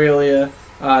that Aurelia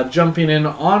jumping in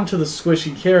onto the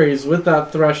squishy carries, with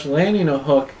that Thresh landing a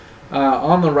hook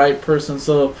on the right person.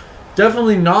 So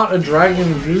definitely not a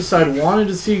dragon blue side wanted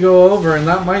to see go over, and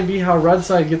that might be how red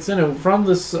side gets in it from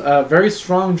this very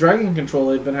strong dragon control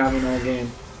they've been having all game.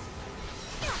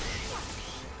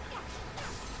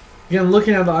 Again,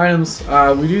 looking at the items,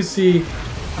 we do see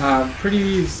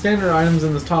pretty standard items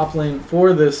in the top lane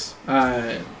for this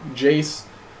Jace.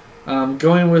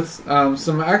 Going with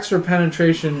some extra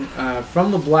penetration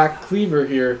from the Black Cleaver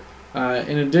here,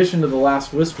 in addition to the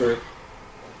Last Whisper.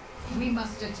 We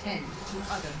must attend to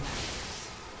other matters.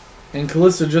 And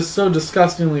Kalista just so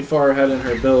disgustingly far ahead in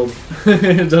her build.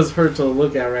 It does hurt to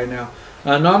look at right now.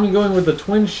 Nami going with the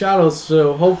Twin Shadows,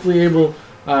 so hopefully able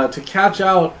to catch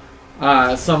out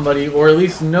somebody, or at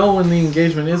least know when the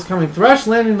engagement is coming. Thresh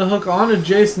landing the hook onto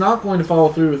Jace, not going to follow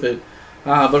through with it.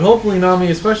 But hopefully Nami,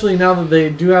 especially now that they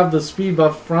do have the speed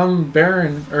buff from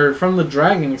Baron, or from the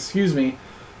Dragon, excuse me,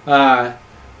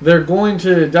 they're going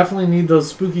to definitely need those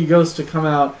spooky ghosts to come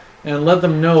out and let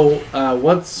them know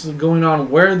what's going on,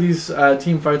 where these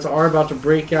team fights are about to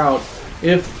break out,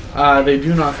 if they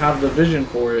do not have the vision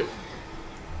for it.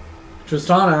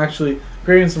 Tristana actually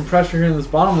creating some pressure here in this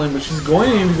bottom lane, but she's going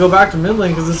to need to go back to mid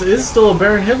lane because this is still a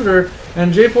Baron inhibitor,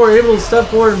 and J4 able to step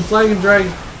forward and flag and drag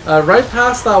right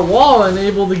past that wall and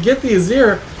able to get the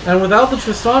Azir, and without the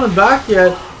Tristana back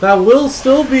yet, that will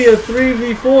still be a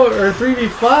 3v4 or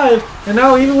 3v5, and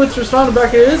now even with Tristana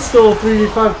back, it is still a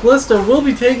 3v5. Kalista will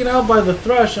be taken out by the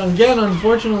Thresh. Again,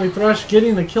 unfortunately, Thresh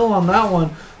getting the kill on that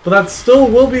one, but that still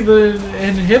will be the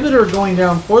inhibitor going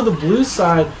down for the blue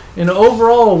side, and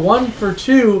overall 1 for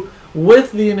 2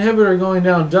 with the inhibitor going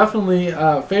down, definitely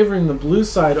favoring the blue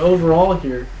side overall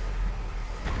here.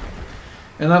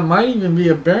 And that might even be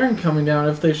a Baron coming down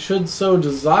if they should so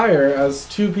desire, as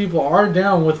 2 people are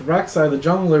down, with Rek'Sai, the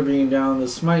jungler, being down, the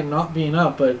smite not being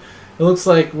up. But it looks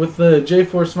like with the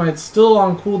J4 smite still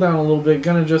on cooldown a little bit,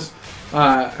 gonna just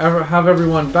have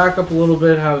everyone back up a little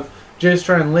bit, have Jace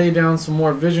try and lay down some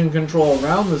more vision control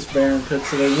around this Baron pit,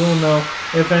 so they will know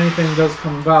if anything does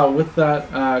come about with that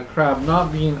crab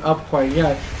not being up quite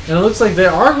yet. And it looks like they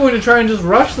are going to try and just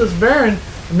rush this Baron,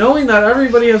 knowing that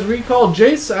everybody has recalled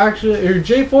Jace, actually, or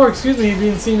J4, excuse me,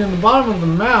 being seen in the bottom of the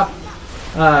map.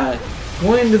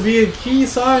 Going to be a key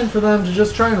sign for them to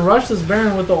just try and rush this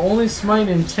Baron with the only smite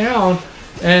in town,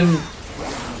 and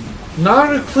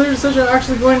not a clear decision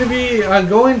actually going to be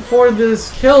going for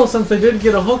this kill, since they did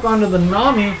get a hook onto the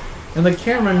Nami, and the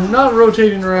camera not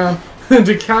rotating around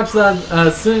to catch that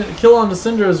kill onto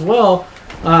Syndra as well.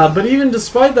 But even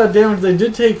despite that damage they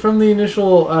did take from the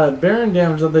initial Baron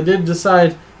damage that they did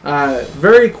decide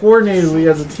very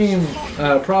coordinatedly as a team,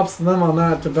 props to them on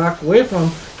that, to back away from,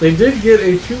 they did get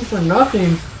a 2 for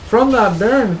nothing from that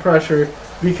Baron pressure,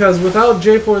 because without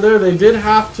J4 there, they did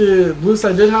have to, blue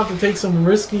side did have to take some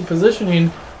risky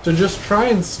positioning to just try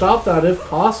and stop that if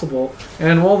possible.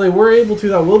 And while they were able to,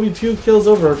 that will be 2 kills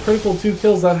over, a critical 2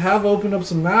 kills that have opened up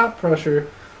some map pressure.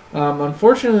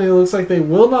 Unfortunately, it looks like they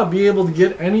will not be able to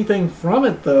get anything from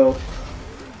it, though.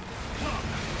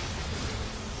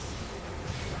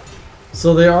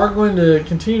 So they are going to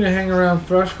continue to hang around.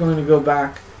 Thresh going to go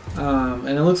back. And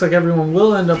it looks like everyone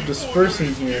will end up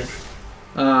dispersing here.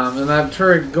 And that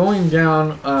turret going down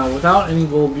without any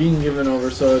gold being given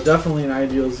over. So definitely an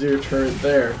ideal Zir turret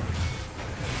there.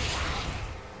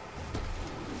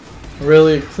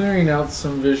 Really clearing out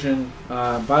some vision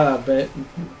by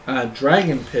that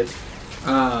dragon pit.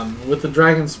 With the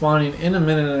dragon spawning in a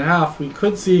minute and a half, we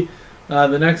could see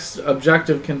the next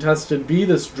objective contested be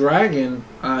this dragon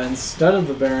instead of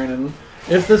the Baron. And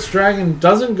if this dragon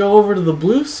doesn't go over to the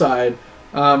blue side,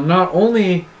 not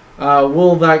only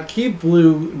will that keep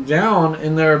blue down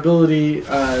in their ability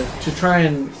to try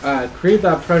and create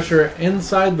that pressure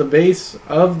inside the base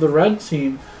of the red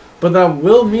team, but that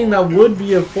will mean that would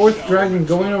be a 4th dragon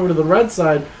going over to the red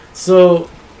side. So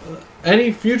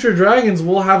any future dragons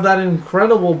will have that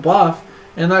incredible buff,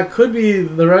 and that could be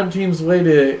the red team's way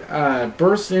to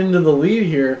burst into the lead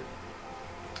here.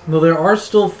 Though they are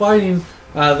still fighting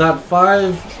that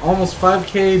almost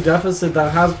 5k deficit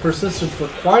that has persisted for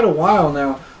quite a while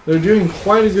now. They're doing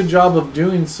quite a good job of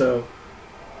doing so.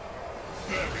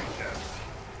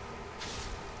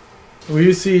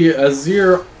 We see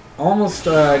Azir almost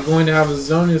going to have his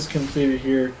Zonias completed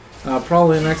here.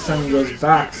 Probably next time he goes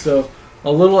back. So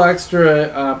a little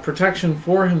extra protection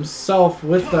for himself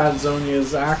with that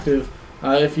Zonias active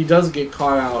if he does get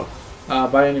caught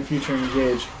out by any future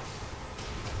engage.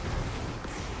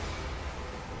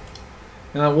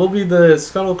 And that will be the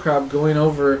Scuttle Crab going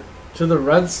over to the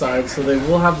red side, so they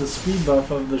will have the speed buff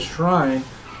of the Shrine.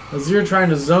 Azir trying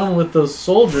to zone with those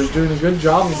soldiers, doing a good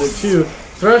job of it too.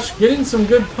 Thresh getting some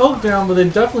good poke down, but they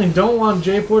definitely don't want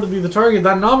J4 to be the target.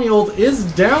 That Nami ult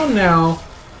is down now,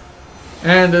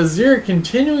 and Azir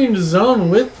continuing to zone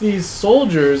with these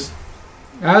soldiers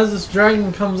as this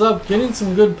dragon comes up, getting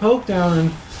some good poke down.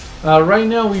 And right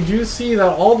now we do see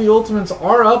that all the ultimates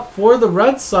are up for the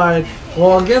red side.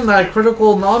 Well, again, that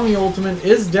critical Nami ultimate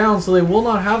is down, so they will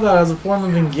not have that as a form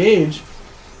of engage.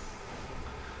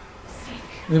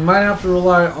 They might have to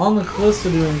rely on the Kalista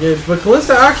to engage, but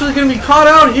Kalista actually going to be caught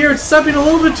out here, stepping a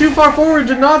little bit too far forward.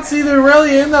 Did not see the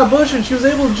Aurelia in that bush, and she was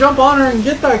able to jump on her and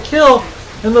get that kill.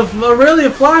 And the Aurelia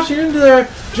flashing into there.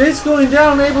 Jace going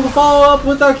down, able to follow up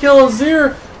with that kill.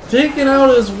 Azir taken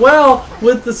out as well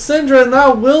with the Syndra, and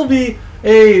that will be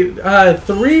a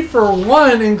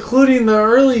 3-for-1, including the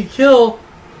early kill.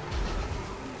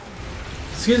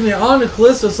 Excuse me, on to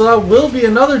Kalista, so that will be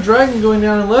another dragon going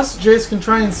down unless Jace can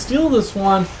try and steal this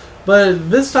one.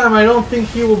 But this time I don't think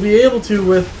he will be able to,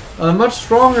 with a much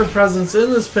stronger presence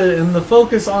in this pit and the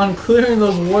focus on clearing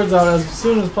those wards out as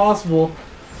soon as possible.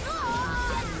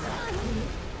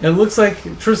 It looks like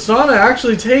Tristana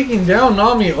actually taking down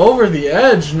Nami over the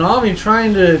edge. Nami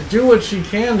trying to do what she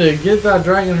can to get that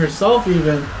dragon herself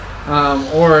even.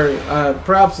 Or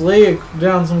perhaps lay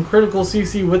down some critical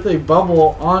CC with a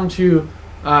bubble onto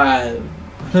the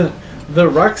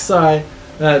Rek'Sai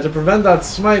to prevent that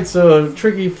smite, so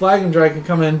tricky flag and drag can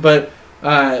come in. But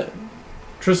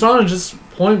Tristana just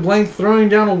point blank throwing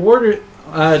down a ward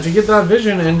to get that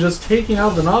vision and just taking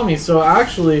out the Nami. So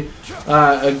actually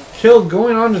a kill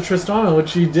going on to Tristana, which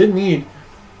she did need,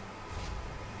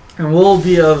 and will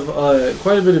be of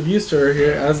quite a bit of use to her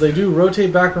here as they do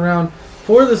rotate back around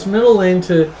for this middle lane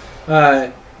to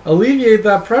alleviate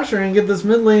that pressure and get this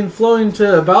mid lane flowing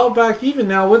to about back even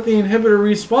now with the inhibitor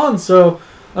respawn. So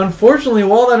unfortunately,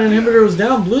 while that inhibitor was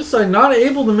down, blue side not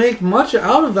able to make much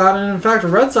out of that, and in fact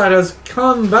red side has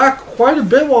come back quite a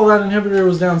bit while that inhibitor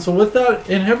was down. So with that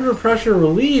inhibitor pressure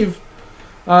relieved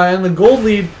and the gold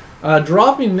lead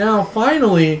dropping now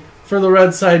finally for the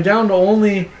red side down to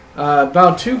only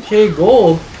about 2k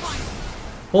gold.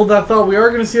 Hold that thought, we are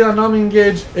going to see that Nami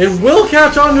engage. It will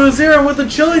catch on to Azir with the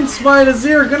chilling smite.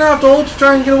 Azir going to have to ult to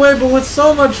try and get away, but with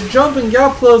so much jump and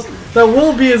gap close, that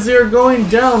will be Azir going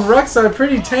down. Rek'Sai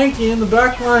pretty tanky in the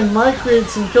back line, might create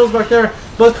some kills back there,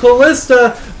 but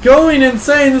Kalista going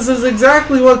insane. This is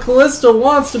exactly what Kalista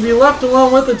wants, to be left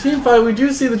alone with the team fight. We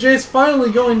do see the Jace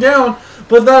finally going down,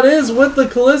 but that is with the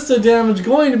Kalista damage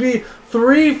going to be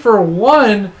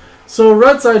 3-for-1. So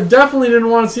red side definitely didn't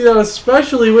want to see that,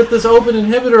 especially with this open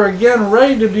inhibitor again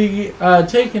ready to be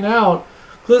taken out.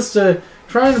 Kalista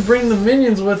trying to bring the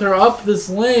minions with her up this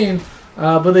lane,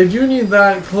 but they do need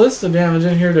that Kalista damage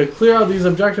in here to clear out these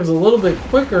objectives a little bit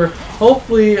quicker.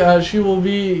 Hopefully she will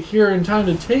be here in time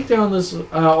to take down this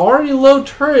already low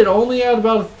turret, only at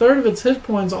about a third of its hit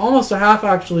points, almost a half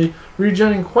actually,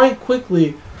 regenerating quite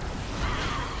quickly.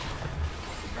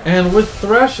 And with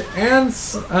Thresh and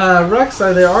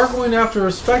Rek'Sai, they are going to have to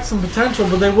respect some potential,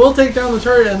 but they will take down the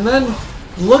turret and then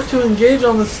look to engage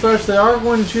on this Thresh. They are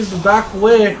going to choose to back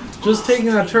away, just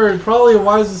taking that turret. Probably a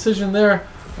wise decision there.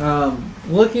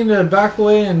 Looking to back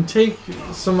away and take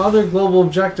some other global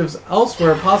objectives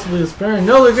elsewhere, possibly despairing.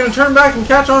 No, they're going to turn back and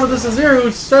catch on to this Azir, who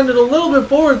extended a little bit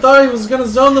forward, thought he was going to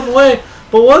zone them away,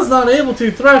 but was not able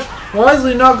to. Thresh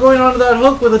wisely not going onto that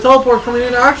hook with a teleport coming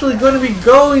in, actually going to be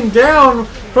going down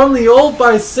from the ult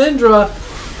by Syndra,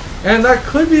 and that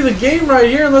could be the game right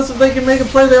here unless if they can make a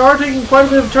play. They are taking quite a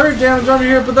bit of turret damage under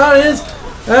here, but that is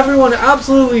everyone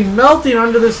absolutely melting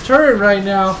under this turret right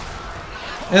now.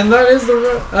 And that is the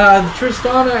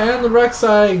Tristana and the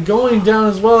Rek'Sai going down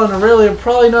as well, and Aurelia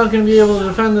probably not going to be able to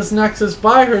defend this Nexus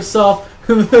by herself.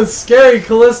 The scary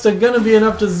Kalista going to be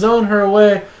enough to zone her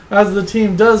away as the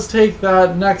team does take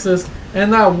that Nexus,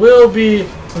 and that will be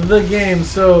the game.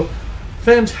 So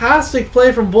fantastic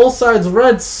play from both sides.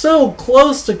 Red so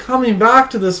close to coming back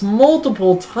to this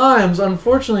multiple times.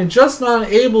 Unfortunately, just not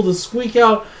able to squeak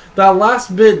out that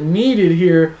last bit needed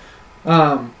here.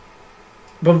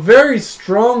 But very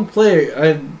strong play.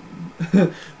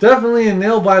 Definitely a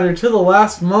nail biter to the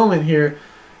last moment here.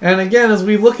 And again, as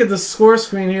we look at the score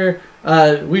screen here,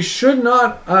 we should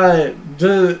not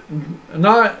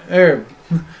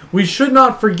we should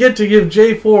not forget to give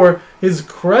J4 his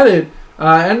credit,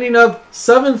 ending up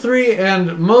 7-3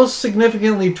 and most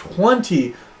significantly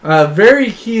 20.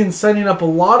 Very key in setting up a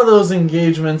lot of those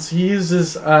engagements. He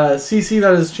uses CC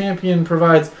that his champion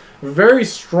provides very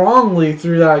strongly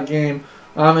through that game.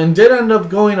 And did end up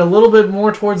going a little bit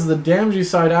more towards the damagey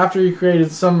side after he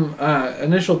created some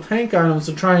initial tank items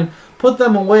to try and put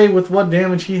them away with what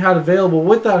damage he had available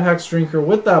with that Hex Drinker,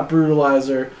 with that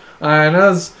Brutalizer. And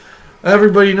as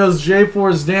everybody knows,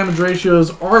 J4's damage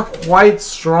ratios are quite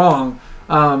strong.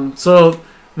 So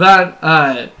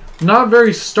that not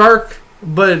very stark,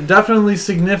 but definitely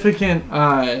significant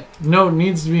note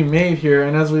needs to be made here.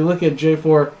 And as we look at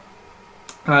J4,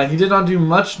 he did not do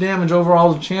much damage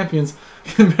overall to champions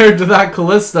compared to that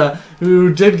Kalista,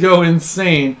 who did go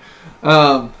insane.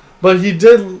 But he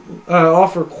did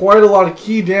offer quite a lot of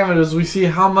key damage as we see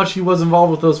how much he was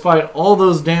involved with those fights. All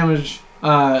those damage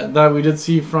that we did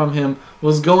see from him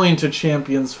was going to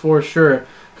champions for sure.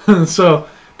 So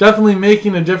definitely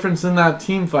making a difference in that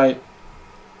team fight.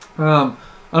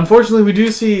 Unfortunately, we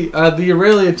do see the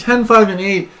Aurelia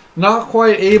 10-5-8 not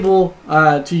quite able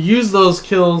to use those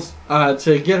kills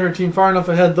to get her team far enough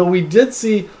ahead, though we did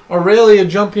see Aurelia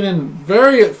jumping in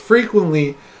very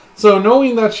frequently. So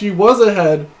knowing that she was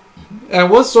ahead and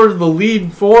was sort of the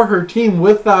lead for her team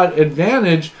with that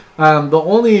advantage, the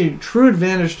only true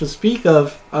advantage to speak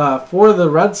of for the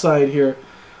red side here,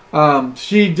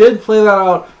 she did play that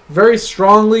out very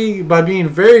strongly by being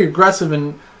very aggressive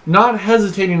and not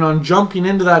hesitating on jumping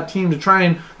into that team to try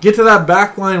and get to that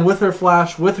back line with her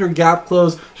flash, with her gap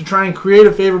close, to try and create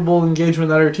a favorable engagement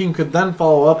that her team could then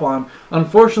follow up on.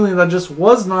 Unfortunately, that just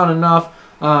was not enough.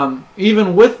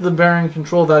 Even with the Baron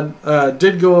control that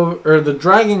did go, or the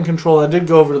Dragon control that did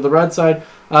go over to the red side,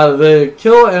 the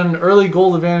kill and early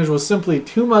gold advantage was simply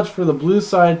too much for the blue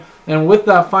side, and with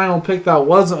that final pick, that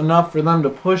was enough for them to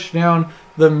push down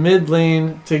the mid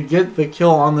lane to get the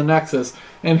kill on the Nexus.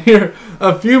 And here,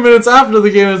 a few minutes after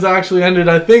the game has actually ended,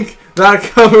 I think that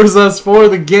covers us for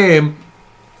the game.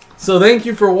 So thank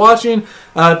you for watching.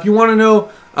 If you want to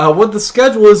know what the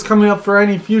schedule is coming up for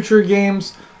any future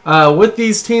games with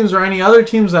these teams or any other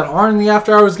teams that are in the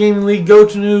After Hours Gaming League, go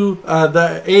to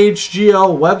the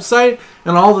AHGL website,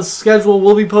 and all the schedule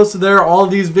will be posted there. All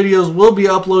of these videos will be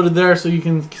uploaded there, so you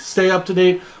can stay up to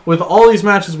date with all these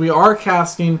matches we are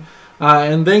casting.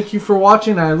 And thank you for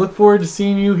watching. I look forward to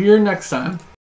seeing you here next time.